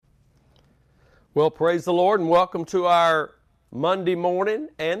Well, praise the Lord and welcome to our Monday morning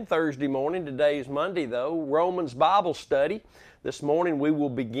and Thursday morning. Today is Monday, though, Romans Bible study. This morning we will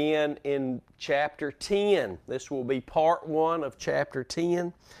begin in chapter 10. This will be part 1 of chapter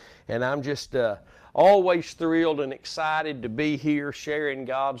 10. And I'm just always thrilled and excited to be here sharing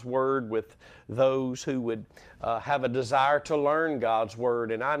God's Word with those who would have a desire to learn God's Word.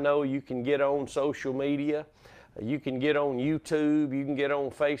 And I know you can get on social media. You can get on YouTube, you can get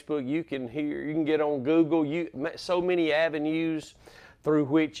on Facebook, you can get on Google, so many avenues through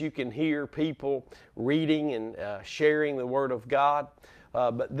which you can hear people reading and sharing the Word of God.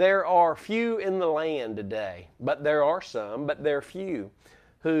 But there are few in the land today, but there are some, but there are few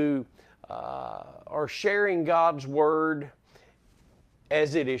who are sharing God's Word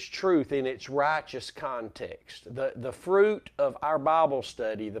as it is truth in its righteous context. The fruit of our Bible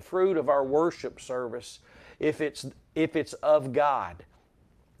study, the fruit of our worship service, if it's of God,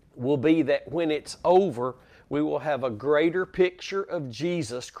 will be that when it's over, we will have a greater picture of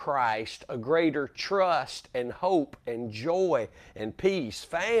Jesus Christ, a greater trust and hope and joy and peace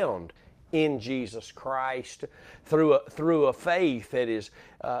found in Jesus Christ through a faith that is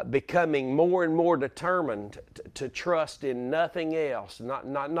becoming more and more determined to trust in nothing else,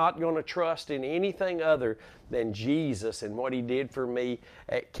 not going to trust in anything other than Jesus and what He did for me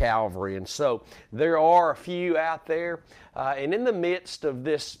at Calvary. And so there are a few out there, and in the midst of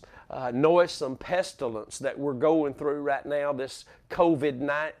this noisome pestilence that we're going through right now, this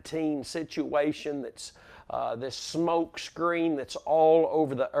COVID-19 situation that's this smoke screen that's all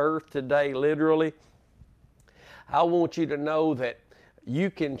over the earth today, literally, I want you to know that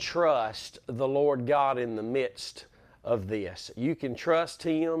you can trust the Lord God in the midst of this. You can trust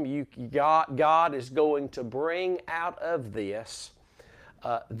Him. God is going to bring out of this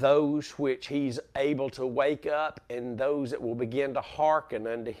those which He's able to wake up and those that will begin to hearken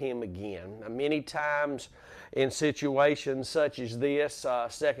unto Him again. Now, many times in situations such as this,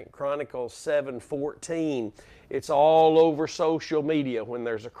 2 Chronicles 7:14, it's all over social media when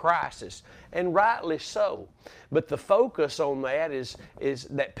there's a crisis, and rightly so. But the focus on that is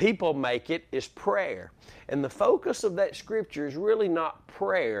that people make it is prayer. And the focus of that scripture is really not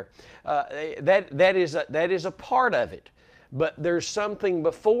prayer. That is a part of it. But there's something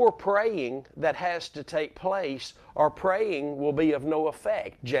before praying that has to take place, or praying will be of no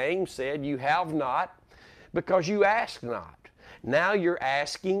effect. James said, "You have not because you ask not." Now you're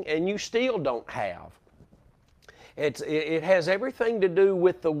asking and you still don't have. It has everything to do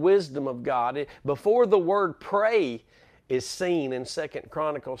with the wisdom of God. Before the word pray is seen in 2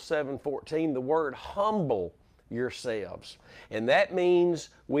 Chronicles 7:14, the word humble yourselves. And that means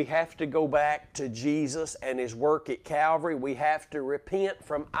we have to go back to Jesus and His work at Calvary. We have to repent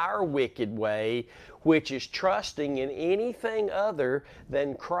from our wicked way, which is trusting in anything other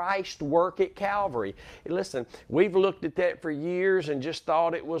than Christ's work at Calvary. Listen, we've looked at that for years and just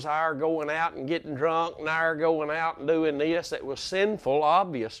thought it was our going out and getting drunk and our going out and doing this. It was sinful,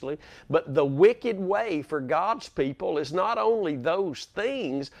 obviously. But the wicked way for God's people is not only those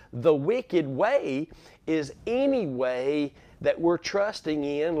things. The wicked way is any way that we're trusting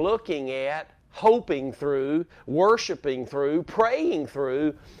in, looking at, hoping through, worshiping through, praying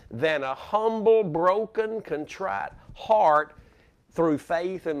through, than a humble, broken, contrite heart through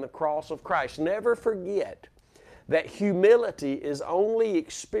faith in the cross of Christ. Never forget that humility is only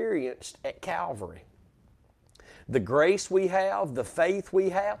experienced at Calvary. The grace we have, the faith we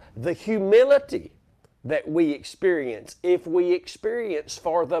have, the humility that we experience, if we experience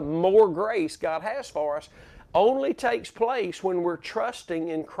for the more grace God has for us, only takes place when we're trusting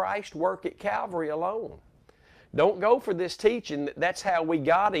in Christ's work at Calvary alone. Don't go for this teaching that that's how we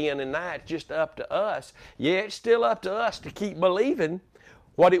got in and now it's just up to us. Yeah, it's still up to us to keep believing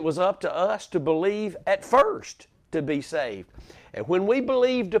what it was up to us to believe at first to be saved. And when we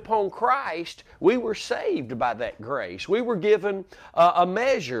believed upon Christ, we were saved by that grace. We were given a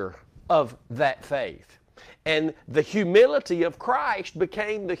measure of that faith. And the humility of Christ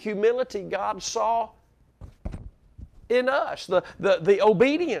became the humility God saw in us. The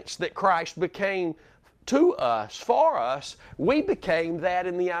obedience that Christ became to us, for us, we became that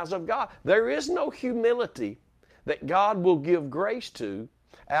in the eyes of God. There is no humility that God will give grace to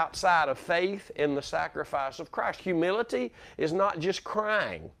outside of faith in the sacrifice of Christ. Humility is not just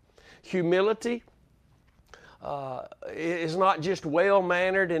crying. Humility is not just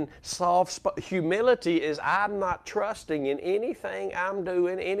well-mannered and soft-spoken. Humility is I'm not trusting in anything I'm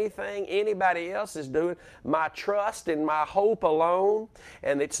doing, anything anybody else is doing. My trust and my hope alone.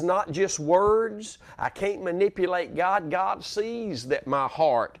 And it's not just words. I can't manipulate God. God sees that my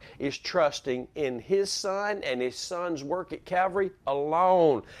heart is trusting in His Son and His Son's work at Calvary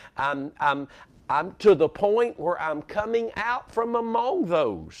alone. I'm to the point where I'm coming out from among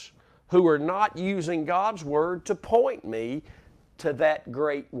those who are not using God's Word to point me to that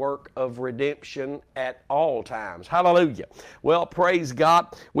great work of redemption at all times. Hallelujah. Well, praise God.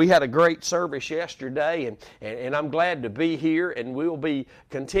 We had a great service yesterday, and I'm glad to be here, and we'll be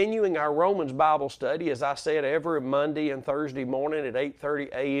continuing our Romans Bible study, as I said, every Monday and Thursday morning at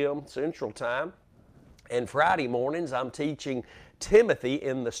 8:30 a.m. Central Time. And Friday mornings, I'm teaching Timothy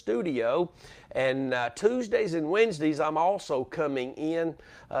in the studio. And Tuesdays and Wednesdays, I'm also coming in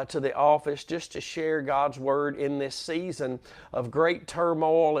to the office just to share God's Word in this season of great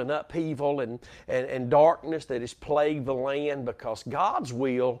turmoil and upheaval and darkness that has plagued the land, because God's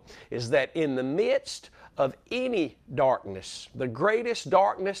will is that in the midst of any darkness, the greatest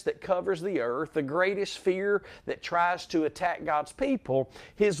darkness that covers the earth, the greatest fear that tries to attack God's people,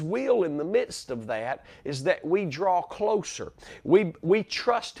 His will in the midst of that is that we draw closer. We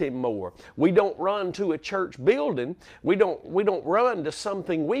trust Him more. We don't run to a church building. We don't run to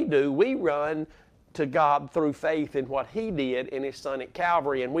something we do. We run to God through faith in what He did in His Son at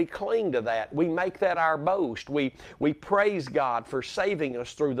Calvary, and we cling to that. We make that our boast. We praise God for saving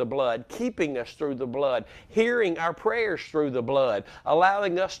us through the blood, keeping us through the blood, hearing our prayers through the blood,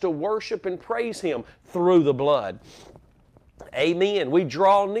 allowing us to worship and praise Him through the blood. Amen. We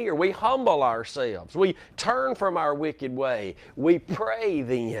draw near. We humble ourselves. We turn from our wicked way. We pray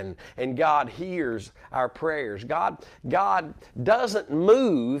then, and God hears our prayers. God doesn't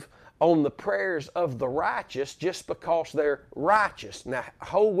move on the prayers of the righteous just because they're righteous. Now,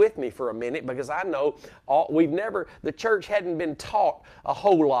 hold with me for a minute, because I know the church hadn't been taught a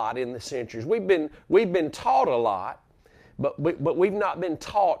whole lot in the centuries. We've been taught a lot, but we've not been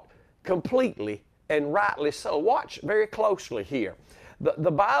taught completely and rightly so. Watch very closely here.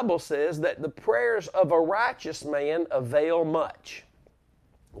 The Bible says that the prayers of a righteous man avail much.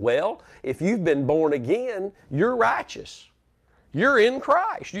 Well, if you've been born again, you're righteous. You're in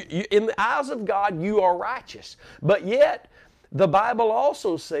Christ. In the eyes of God, you are righteous. But yet, the Bible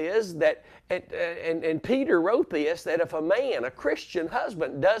also says that, and Peter wrote this, that if a man, a Christian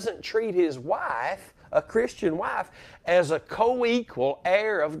husband, doesn't treat his wife, a Christian wife, as a co-equal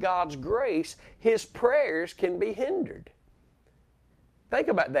heir of God's grace, his prayers can be hindered. Think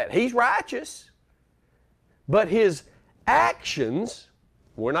about that. He's righteous, but his actions,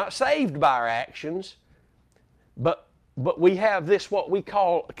 we're not saved by our actions, but we have this what we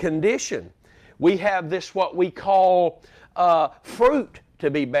call condition. We have this what we call fruit to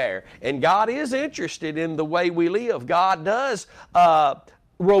be bare. And God is interested in the way we live. God does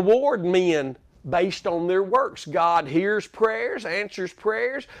reward men based on their works. God hears prayers, answers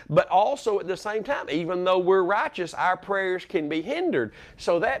prayers, but also at the same time, even though we're righteous, our prayers can be hindered.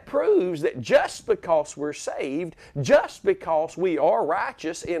 So that proves that just because we're saved, just because we are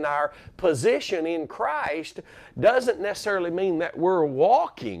righteous in our position in Christ, doesn't necessarily mean that we're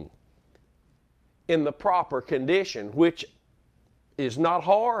walking in the proper condition, which is not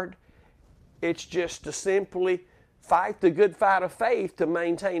hard. It's just to simply fight the good fight of faith to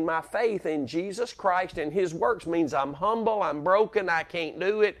maintain my faith in Jesus Christ and His works. Means I'm humble, I'm broken, I can't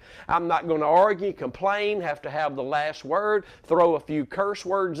do it. I'm not going to argue, complain, have to have the last word, throw a few curse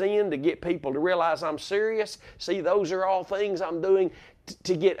words in to get people to realize I'm serious. See, those are all things I'm doing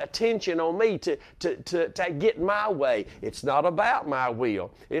to get attention on me, to get my way. It's not about my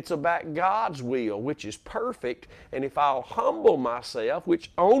will. It's about God's will, which is perfect. And if I'll humble myself,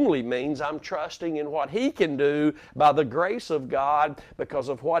 which only means I'm trusting in what He can do by the grace of God, because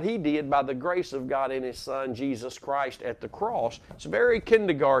of what He did by the grace of God in His Son, Jesus Christ, at the cross. It's very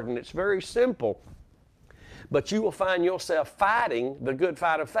kindergarten. It's very simple. But you will find yourself fighting the good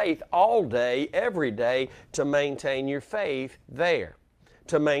fight of faith all day, every day, to maintain your faith there.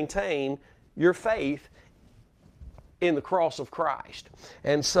 To maintain your faith in the cross of Christ.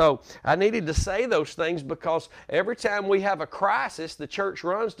 And so I needed to say those things because every time we have a crisis, the church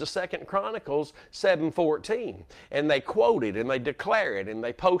runs to 2 Chronicles 7:14, and they quote it and they declare it and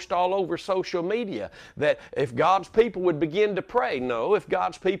they post all over social media that if God's people would begin to pray, no, if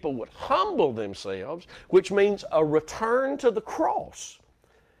God's people would humble themselves, which means a return to the cross.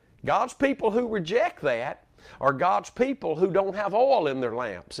 God's people who reject that are God's people who don't have oil in their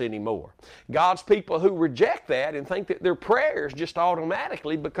lamps anymore. God's people who reject that and think that their prayers just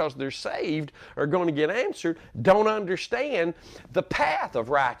automatically, because they're saved, are going to get answered, don't understand the path of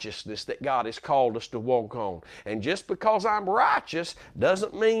righteousness that God has called us to walk on. And just because I'm righteous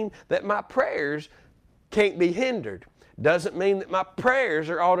doesn't mean that my prayers can't be hindered. Doesn't mean that my prayers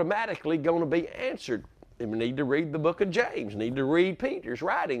are automatically going to be answered. We need to read the book of James, need to read Peter's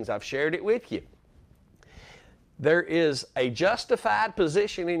writings. I've shared it with you. there is a justified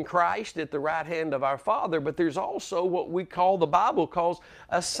position in Christ at the right hand of our Father, but there's also what the Bible calls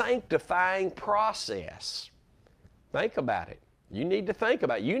a sanctifying process. Think about it. You need to think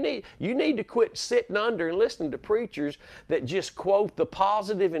about it. You need to quit sitting under and listening to preachers that just quote the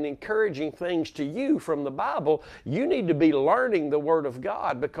positive and encouraging things to you from the Bible. You need to be learning the Word of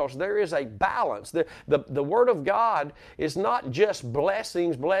God, because there is a balance. The Word of God is not just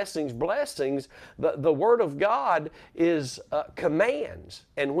blessings, blessings, blessings. The Word of God is commands.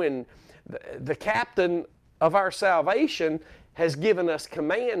 And when the captain of our salvation has given us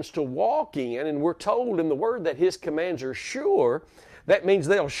commands to walk in, and we're told in the Word that His commands are sure, that means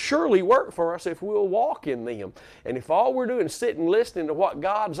they'll surely work for us if we'll walk in them. And if all we're doing is sitting listening to what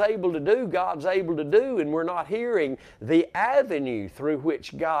God's able to do, and we're not hearing the avenue through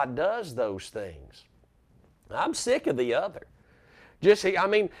which God does those things. I'm sick of the other.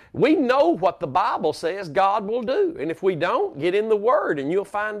 We know what the Bible says God will do. And if we don't, get in the Word and you'll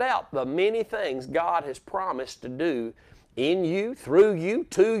find out the many things God has promised to do in you, through you,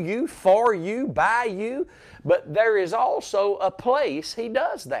 to you, for you, by you. But there is also a place He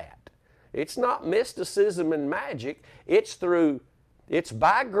does that. It's not mysticism and magic. It's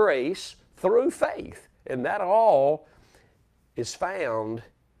by grace through faith. And that all is found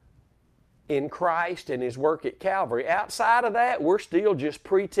in Christ and His work at Calvary. Outside of that, we're still just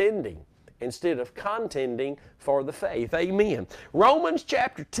pretending instead of contending for the faith. Amen. Romans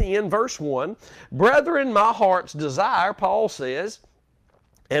chapter 10, verse 1. Brethren, my heart's desire, Paul says,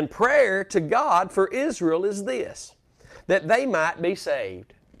 and prayer to God for Israel is this, that they might be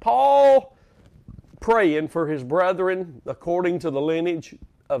saved. Paul praying for his brethren according to the lineage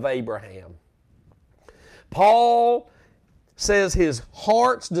of Abraham. Paul says his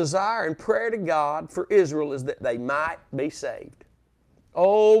heart's desire and prayer to God for Israel is that they might be saved.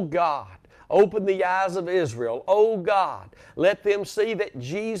 Oh God, open the eyes of Israel. Oh God, let them see that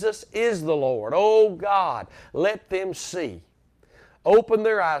Jesus is the Lord. Oh God, let them see. Open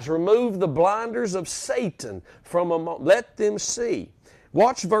their eyes. Remove the blinders of Satan from among. Let them see.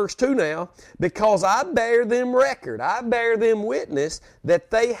 Watch verse 2 now. Because I bear them record, I bear them witness that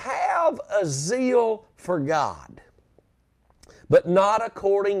they have a zeal for God, but not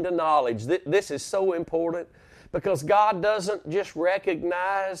according to knowledge. This is so important, because God doesn't just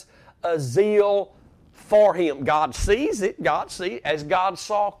recognize a zeal for Him. God sees it. As God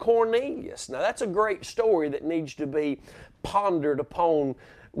saw Cornelius. Now that's a great story that needs to be pondered upon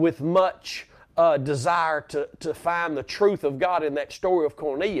with much desire to find the truth of God in that story of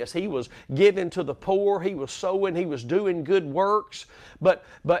Cornelius. He was giving to the poor. He was sowing. He was doing good works.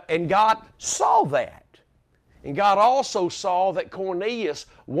 And God saw that. And God also saw that Cornelius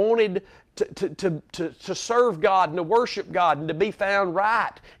wanted to serve God and to worship God and to be found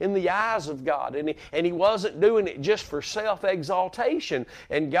right in the eyes of God. And he wasn't doing it just for self-exaltation.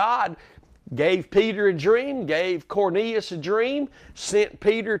 And God gave Peter a dream, gave Cornelius a dream, sent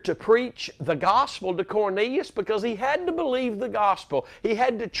Peter to preach the gospel to Cornelius, because he had to believe the gospel. He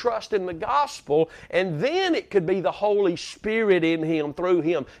had to trust in the gospel, and then it could be the Holy Spirit in him, through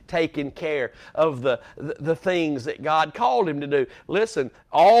him, taking care of the things that God called him to do. Listen,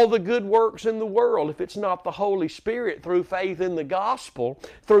 all the good works in the world, if it's not the Holy Spirit through faith in the gospel,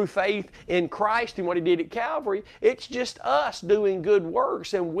 through faith in Christ and what He did at Calvary, it's just us doing good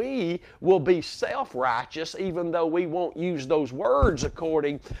works, and we will be self-righteous, even though we won't use those words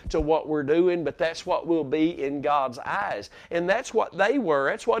according to what we're doing, but that's what we'll be in God's eyes. And that's what they were.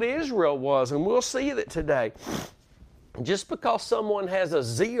 That's what Israel was, and we'll see that today. Just because someone has a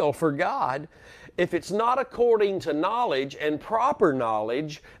zeal for God, if it's not according to knowledge and proper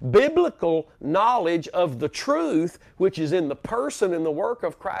knowledge, biblical knowledge of the truth, which is in the person and the work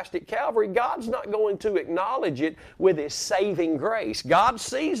of Christ at Calvary, God's not going to acknowledge it with His saving grace. God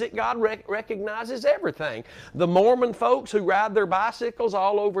sees it. God recognizes everything. The Mormon folks who ride their bicycles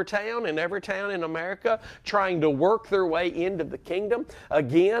all over town, in every town in America, trying to work their way into the kingdom,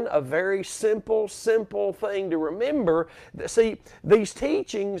 again, a very simple thing to remember. See, these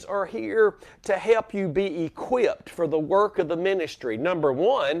teachings are here to help you be equipped for the work of the ministry. Number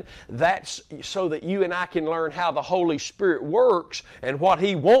one, that's so that you and I can learn how the Holy Spirit works and what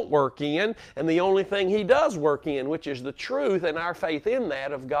He won't work in, and the only thing He does work in, which is the truth and our faith in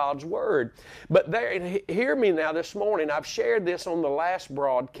that of God's Word. But hear me now this morning. I've shared this on the last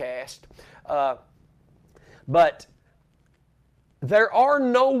broadcast, but there are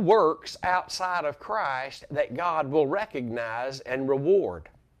no works outside of Christ that God will recognize and reward.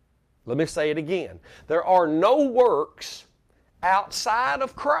 Let me say it again. There are no works outside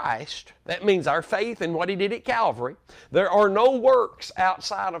of Christ. That means our faith in what He did at Calvary. There are no works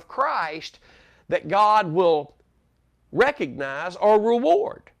outside of Christ that God will recognize or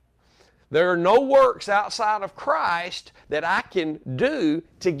reward. There are no works outside of Christ that I can do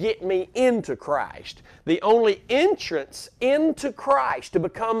to get me into Christ. The only entrance into Christ, to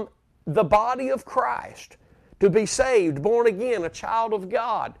become the body of Christ, to be saved, born again, a child of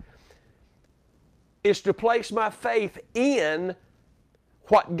God, is to place my faith in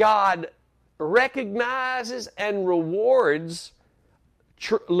what God recognizes and rewards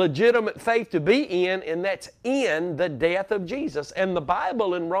legitimate faith to be in, and that's in the death of Jesus. And the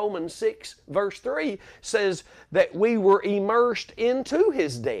Bible in Romans 6 verse 3 says that we were immersed into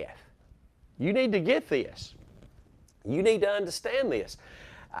His death. You need to get this. You need to understand this.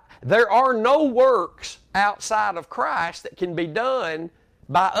 There are no works outside of Christ that can be done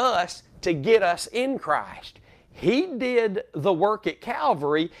by us to get us in Christ. He did the work at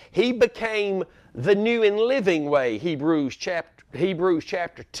Calvary. He became the new and living way, Hebrews chapter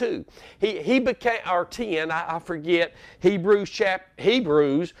 2. He became, or 10, I forget,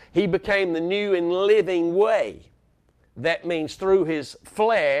 Hebrews, he became the new and living way. That means through His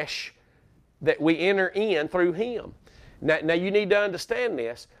flesh that we enter in through Him. Now you need to understand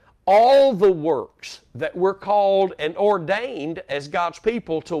this. All the works that we're called and ordained as God's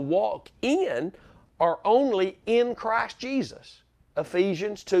people to walk in are only in Christ Jesus.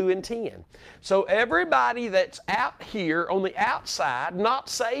 Ephesians 2 and 10. So everybody that's out here on the outside, not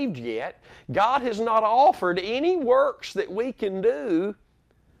saved yet, God has not offered any works that we can do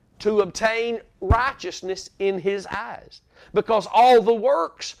to obtain righteousness in His eyes. Because all the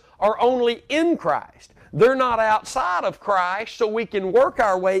works are only in Christ. They're not outside of Christ, so we can work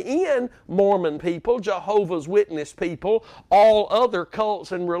our way in. Mormon people, Jehovah's Witness people, all other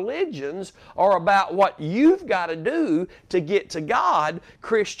cults and religions are about what you've got to do to get to God.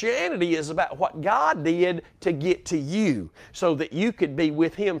 Christianity is about what God did to get to you, so that you could be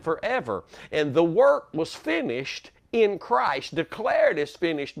with Him forever. And the work was finished in Christ, declared as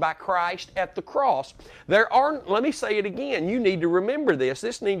finished by Christ at the cross. Let me say it again, you need to remember this.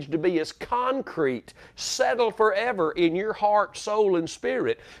 This needs to be as concrete, settled forever in your heart, soul, and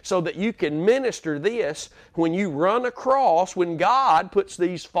spirit, so that you can minister this when you run across, when God puts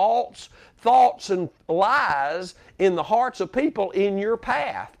these false thoughts and lies in the hearts of people in your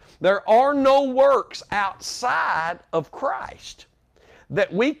path. There are no works outside of Christ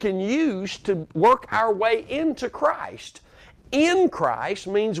that we can use to work our way into Christ. In Christ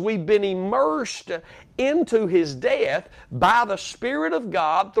means we've been immersed into His death by the Spirit of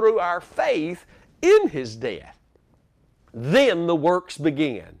God through our faith in His death. Then the works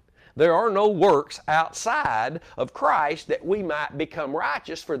begin. There are no works outside of Christ that we might become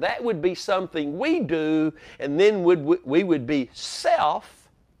righteous, for that would be something we do, and then we would be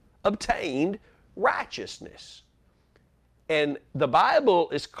self-obtained righteousness. And the Bible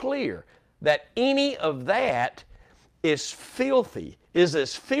is clear that any of that is filthy, is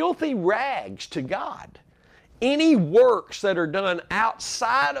as filthy rags to God. Any works that are done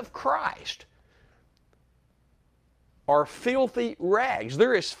outside of Christ are filthy rags.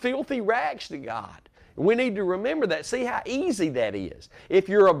 They're as filthy rags to God. We need to remember that. See how easy that is. If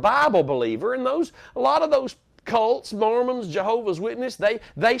you're a Bible believer, and a lot of those cults, Mormons, Jehovah's Witness,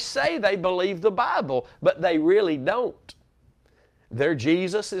 they say they believe the Bible, but they really don't. Their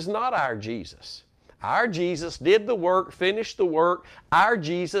Jesus is not our Jesus. Our Jesus did the work, finished the work. Our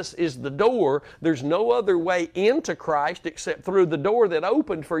Jesus is the door. There's no other way into Christ except through the door that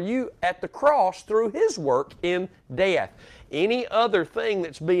opened for you at the cross through His work in death. Any other thing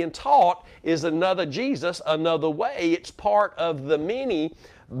that's being taught is another Jesus, another way. It's part of the many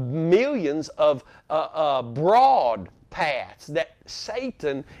millions of broad paths that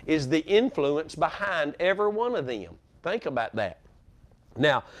Satan is the influence behind every one of them. Think about that.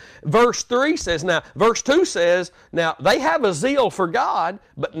 Now, verse 2 says, now they have a zeal for God,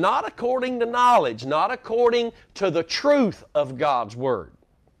 but not according to knowledge, not according to the truth of God's Word.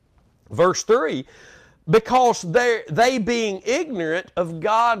 Verse 3, because they being ignorant of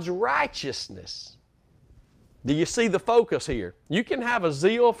God's righteousness. Do you see the focus here? You can have a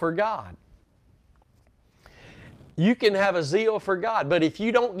zeal for God. You can have a zeal for God, but if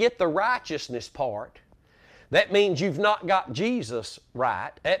you don't get the righteousness part, that means you've not got Jesus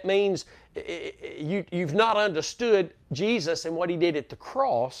right. That means you've not understood Jesus and what He did at the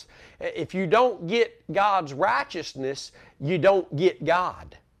cross. If you don't get God's righteousness, you don't get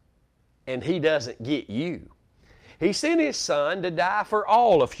God. And He doesn't get you. He sent His Son to die for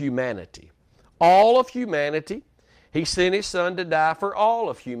all of humanity. All of humanity. He sent His Son to die for all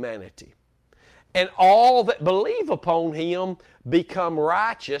of humanity. And all that believe upon Him become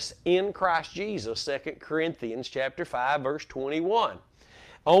righteous in Christ Jesus, 2 Corinthians chapter 5, verse 21.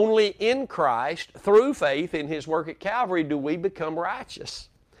 Only in Christ, through faith in His work at Calvary, do we become righteous.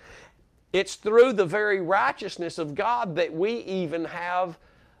 It's through the very righteousness of God that we even have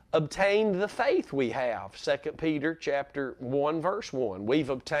obtained the faith we have. 2 Peter chapter 1, verse 1. We've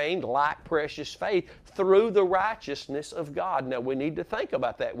obtained like precious faith through the righteousness of God. Now, we need to think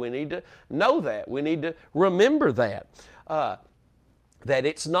about that. We need to know that. We need to remember that. That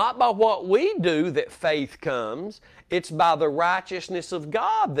it's not by what we do that faith comes. It's by the righteousness of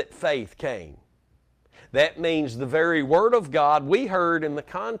God that faith came. That means the very Word of God we heard in the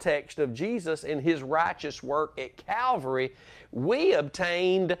context of Jesus in His righteous work at Calvary, we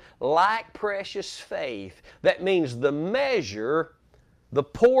obtained like precious faith. That means the measure, the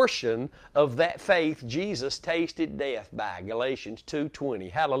portion of that faith Jesus tasted death by. Galatians 2:20.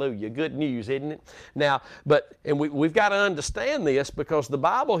 Hallelujah. Good news, isn't it? Now, we've got to understand this because the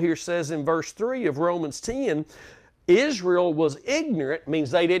Bible here says in verse 3 of Romans 10, Israel was ignorant,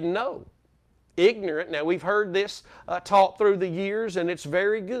 means they didn't know. Ignorant. Now, we've heard this taught through the years, and it's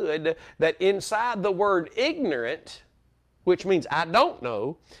very good that inside the word ignorant, which means I don't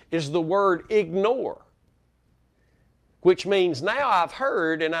know, is the word ignore, which means now I've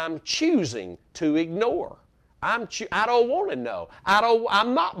heard and I'm choosing to ignore. I don't want to know.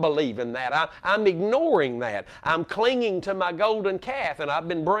 I'm not believing that. I'm ignoring that. I'm clinging to my golden calf, and I've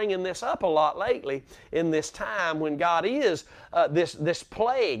been bringing this up a lot lately in this time when God is this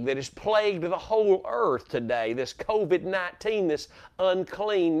plague that has plagued the whole earth today, this COVID-19, this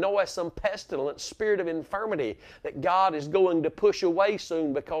unclean, noisome, pestilent spirit of infirmity that God is going to push away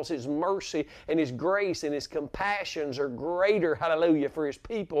soon because His mercy and His grace and His compassions are greater, hallelujah, for His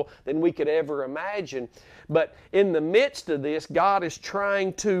people than we could ever imagine. But in the midst of this, God is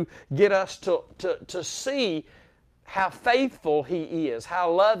trying to get us to see how faithful He is,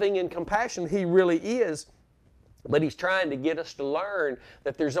 how loving and compassionate He really is. But He's trying to get us to learn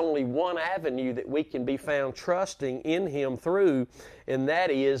that there's only one avenue that we can be found trusting in Him through, and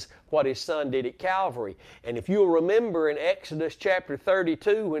that is what His Son did at Calvary. And if you'll remember in Exodus chapter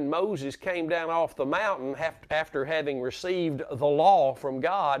 32, when Moses came down off the mountain after having received the law from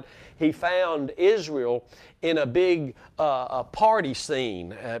God, he found Israel in a big party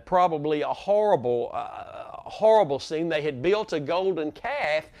scene, probably a horrible scene. They had built a golden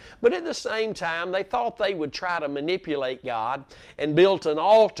calf, but at the same time, they thought they would try to manipulate God and built an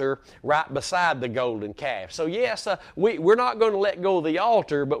altar right beside the golden calf. So yes, we're not going to let go of the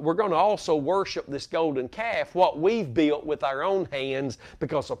altar, but we're going to also worship this golden calf, what we've built with our own hands,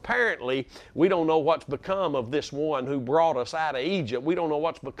 because apparently we don't know what's become of this one who brought us out of Egypt. We don't know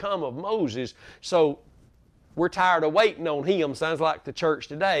what's become of Moses. So we're tired of waiting on Him, sounds like the church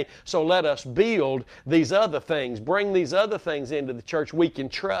today, so let us build these other things, bring these other things into the church we can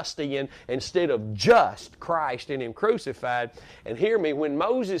trust in instead of just Christ and Him crucified. And hear me, when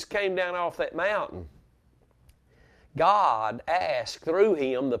Moses came down off that mountain, God asked through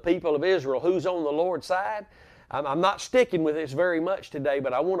him the people of Israel, who's on the Lord's side? I'm not sticking with this very much today,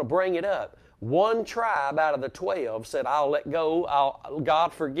 but I want to bring it up. One tribe out of the 12 said, I'll let go.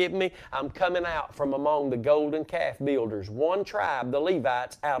 God forgive me. I'm coming out from among the golden calf builders. One tribe, the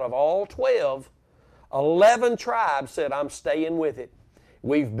Levites, out of all 12, 11 tribes said, I'm staying with it.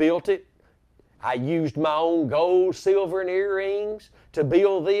 We've built it. I used my own gold, silver, and earrings to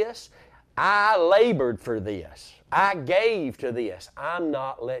build this. I labored for this. I gave to this. I'm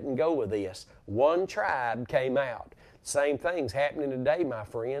not letting go of this. One tribe came out. Same thing's happening today, my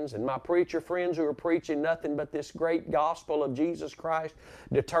friends, and my preacher friends who are preaching nothing but this great gospel of Jesus Christ,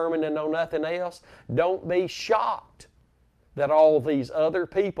 determined to know nothing else. Don't be shocked that all these other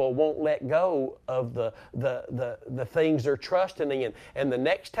people won't let go of the things they're trusting in. And the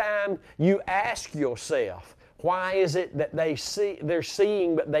next time you ask yourself, why is it that they're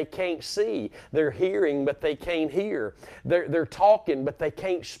seeing but they can't see? They're hearing but they can't hear. They're talking but they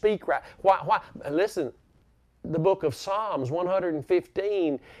can't speak right. Why? Listen, the book of Psalms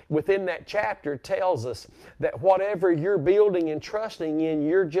 115, within that chapter, tells us that whatever you're building and trusting in,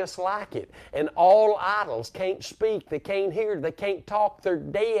 you're just like it. And all idols can't speak, they can't hear, they can't talk, they're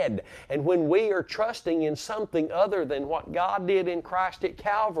dead. And when we are trusting in something other than what God did in Christ at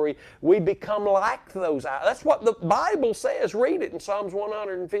Calvary, we become like those idols. That's what the Bible says. Read it in Psalms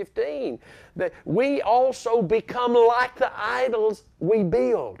 115. That we also become like the idols we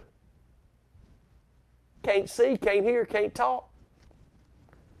build. Can't see, can't hear, can't talk.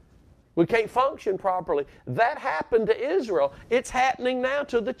 We can't function properly. That happened to Israel. It's happening now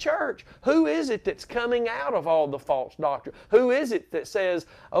to the church. Who is it that's coming out of all the false doctrine? Who is it that says,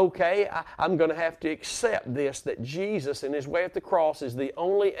 okay, I'm going to have to accept this, that Jesus and His way at the cross is the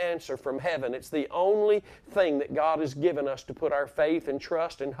only answer from heaven. It's the only thing that God has given us to put our faith and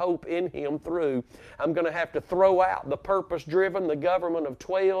trust and hope in Him through. I'm going to have to throw out the purpose-driven, the government of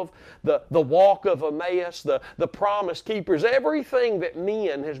 12, the walk of Emmaus, the promise keepers, everything that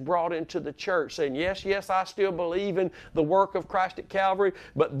men has brought into the church, saying, yes, I still believe in the work of Christ at Calvary,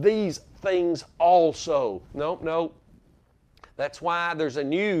 but these things also. No. That's why there's a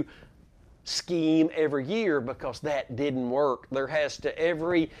new scheme every year, because that didn't work. There has to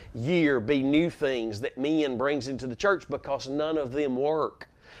every year be new things that men brings into the church, because none of them work.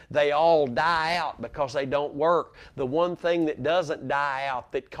 They all die out because they don't work. The one thing that doesn't die out,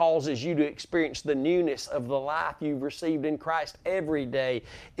 that causes you to experience the newness of the life you've received in Christ every day,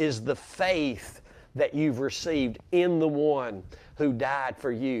 is the faith that you've received in the one who died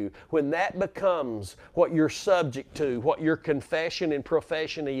for you. When that becomes what you're subject to, what your confession and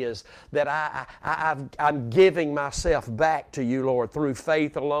profession is, that I'm giving myself back to you, Lord, through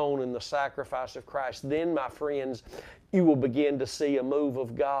faith alone in the sacrifice of Christ, then, my friends, you will begin to see a move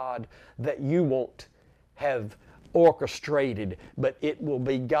of God that you won't have orchestrated, but it will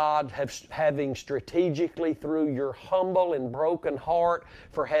be God having strategically, through your humble and broken heart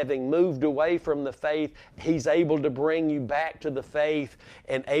for having moved away from the faith, He's able to bring you back to the faith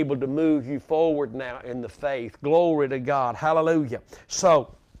and able to move you forward now in the faith. Glory to God. Hallelujah.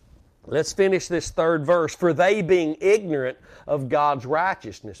 So, let's finish this third verse. For they, being ignorant of God's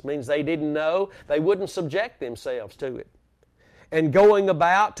righteousness, means they didn't know, they wouldn't subject themselves to it, and going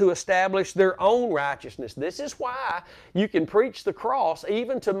about to establish their own righteousness. This is why you can preach the cross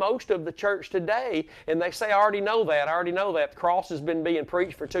even to most of the church today, and they say, I already know that. The cross has been being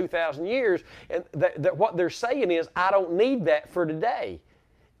preached for 2,000 years, and that what they're saying is, I don't need that for today.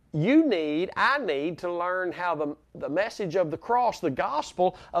 I need to learn how the message of the cross, the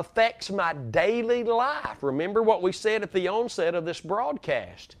gospel, affects my daily life. Remember what we said at the onset of this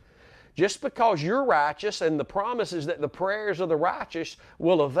broadcast. Just because you're righteous and the promises that the prayers of the righteous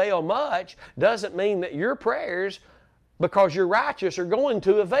will avail much doesn't mean that your prayers, because you're righteous, are going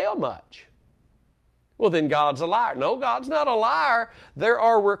to avail much. Well, then God's a liar. No, God's not a liar. There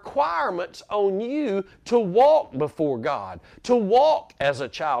are requirements on you to walk before God, to walk as a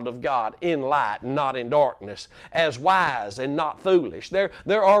child of God in light and not in darkness, as wise and not foolish. There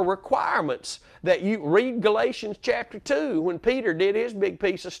are requirements that you read Galatians chapter 2, when Peter did his big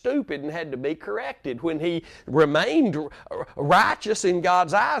piece of stupid and had to be corrected, when he remained righteous in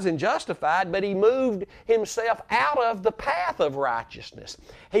God's eyes and justified, but he moved himself out of the path of righteousness.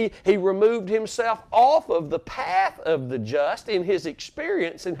 He removed himself off of the path of the just in his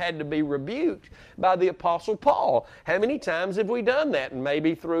experience and had to be rebuked by the Apostle Paul. How many times have we done that? And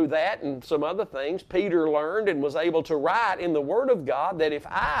maybe through that and some other things, Peter learned and was able to write in the Word of God that if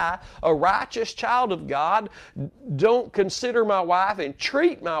I, a righteous child of God, don't consider my wife and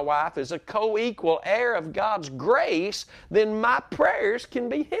treat my wife as a co-equal heir of God's grace, then my prayers can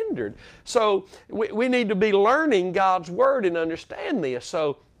be hindered. So we need to be learning God's Word and understand this.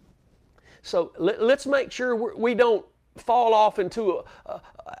 So let's make sure we don't fall off into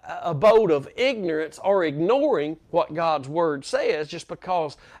a boat of ignorance or ignoring what God's Word says just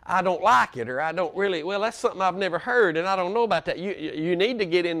because I don't like it, or I don't really, well, that's something I've never heard and I don't know about that. You need to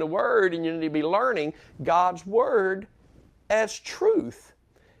get in the Word, and you need to be learning God's Word as truth.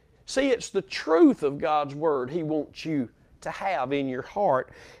 See, it's the truth of God's Word He wants you to have in your heart.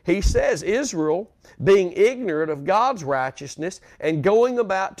 He says, Israel, being ignorant of God's righteousness and going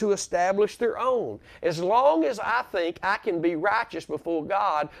about to establish their own. As long as I think I can be righteous before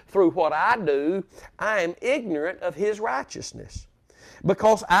God through what I do, I am ignorant of His righteousness.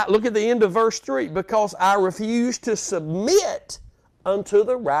 Because look at the end of verse 3, because I refuse to submit unto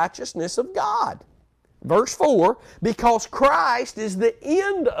the righteousness of God. Verse 4, because Christ is the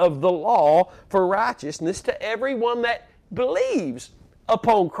end of the law for righteousness to everyone that believes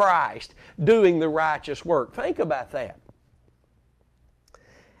upon Christ doing the righteous work. Think about that.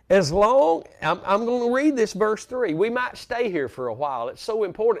 As long, I'm going to read this verse 3. We might stay here for a while. It's so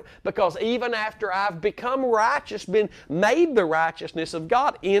important because even after I've become righteous, been made the righteousness of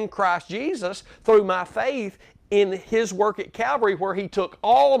God in Christ Jesus through my faith in His work at Calvary, where He took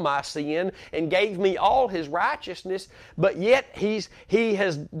all my sin and gave me all His righteousness, but yet He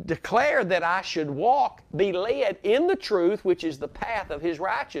has declared that I should walk, be led in the truth, which is the path of His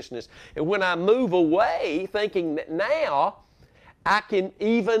righteousness. And when I move away thinking that now I can,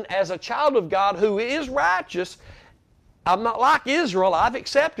 even as a child of God who is righteous, I'm not like Israel. I've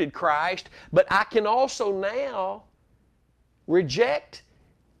accepted Christ, but I can also now reject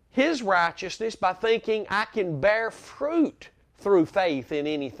His righteousness by thinking I can bear fruit through faith in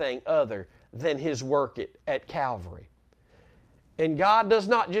anything other than His work at Calvary. And God does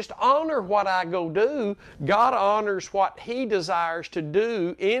not just honor what I go do, God honors what He desires to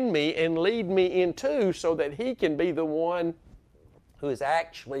do in me and lead me into so that He can be the one who is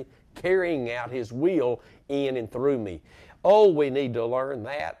actually carrying out His will in and through me. Oh, we need to learn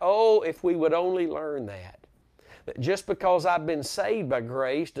that. Oh, if we would only learn that. That just because I've been saved by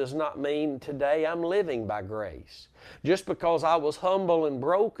grace does not mean today I'm living by grace. Just because I was humble and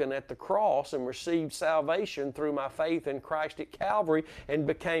broken at the cross and received salvation through my faith in Christ at Calvary and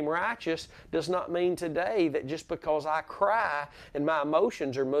became righteous does not mean today that just because I cry and my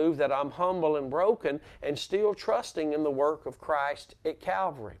emotions are moved that I'm humble and broken and still trusting in the work of Christ at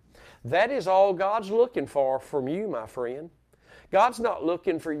Calvary. That is all God's looking for from you, my friend. God's not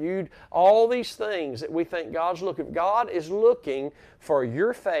looking for you, all these things that we think God's looking for. God is looking for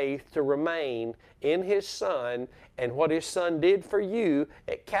your faith to remain in His Son and what His Son did for you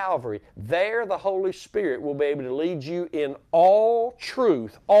at Calvary. There the Holy Spirit will be able to lead you in all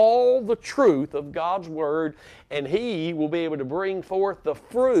truth, all the truth of God's Word, and He will be able to bring forth the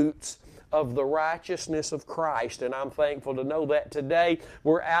fruits of the righteousness of Christ. And I'm thankful to know that today.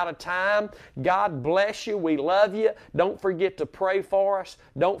 We're out of time. God bless you. We love you. Don't forget to pray for us.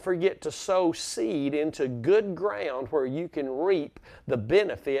 Don't forget to sow seed into good ground where you can reap the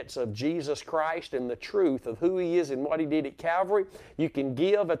benefits of Jesus Christ and the truth of who He is and what He did at Calvary. You can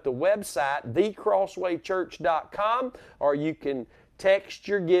give at the website, thecrosswaychurch.com, or you can text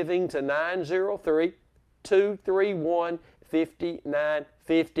your giving to 903-231-5950.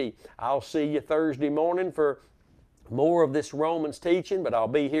 I'll see you Thursday morning for more of this Romans teaching, but I'll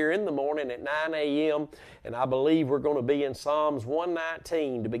be here in the morning at 9 a.m. and I believe we're going to be in Psalms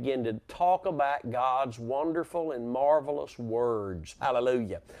 119 to begin to talk about God's wonderful and marvelous words.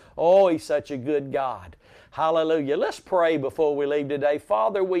 Hallelujah. Oh, He's such a good God. Hallelujah. Let's pray before we leave today.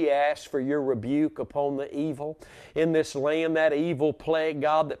 Father, we ask for your rebuke upon the evil in this land, that evil plague,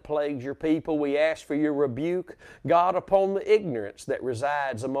 God, that plagues your people. We ask for your rebuke, God, upon the ignorance that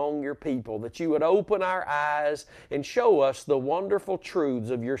resides among your people, that you would open our eyes and show us the wonderful truths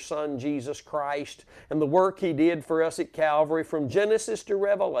of your Son, Jesus Christ, and the work He did for us at Calvary from Genesis to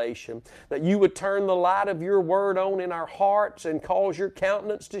Revelation, that you would turn the light of your word on in our hearts and cause your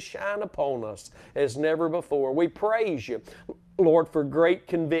countenance to shine upon us as never before. We praise you, Lord, for great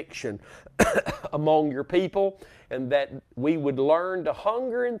conviction among your people, and that we would learn to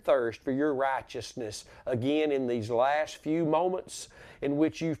hunger and thirst for your righteousness again in these last few moments in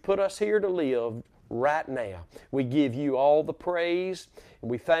which you've put us here to live right now. We give you all the praise, and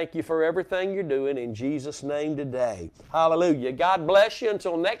we thank you for everything you're doing in Jesus' name today. Hallelujah. God bless you.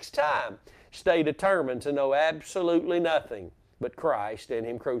 Until next time, stay determined to know absolutely nothing but Christ and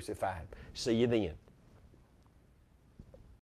Him crucified. See you then.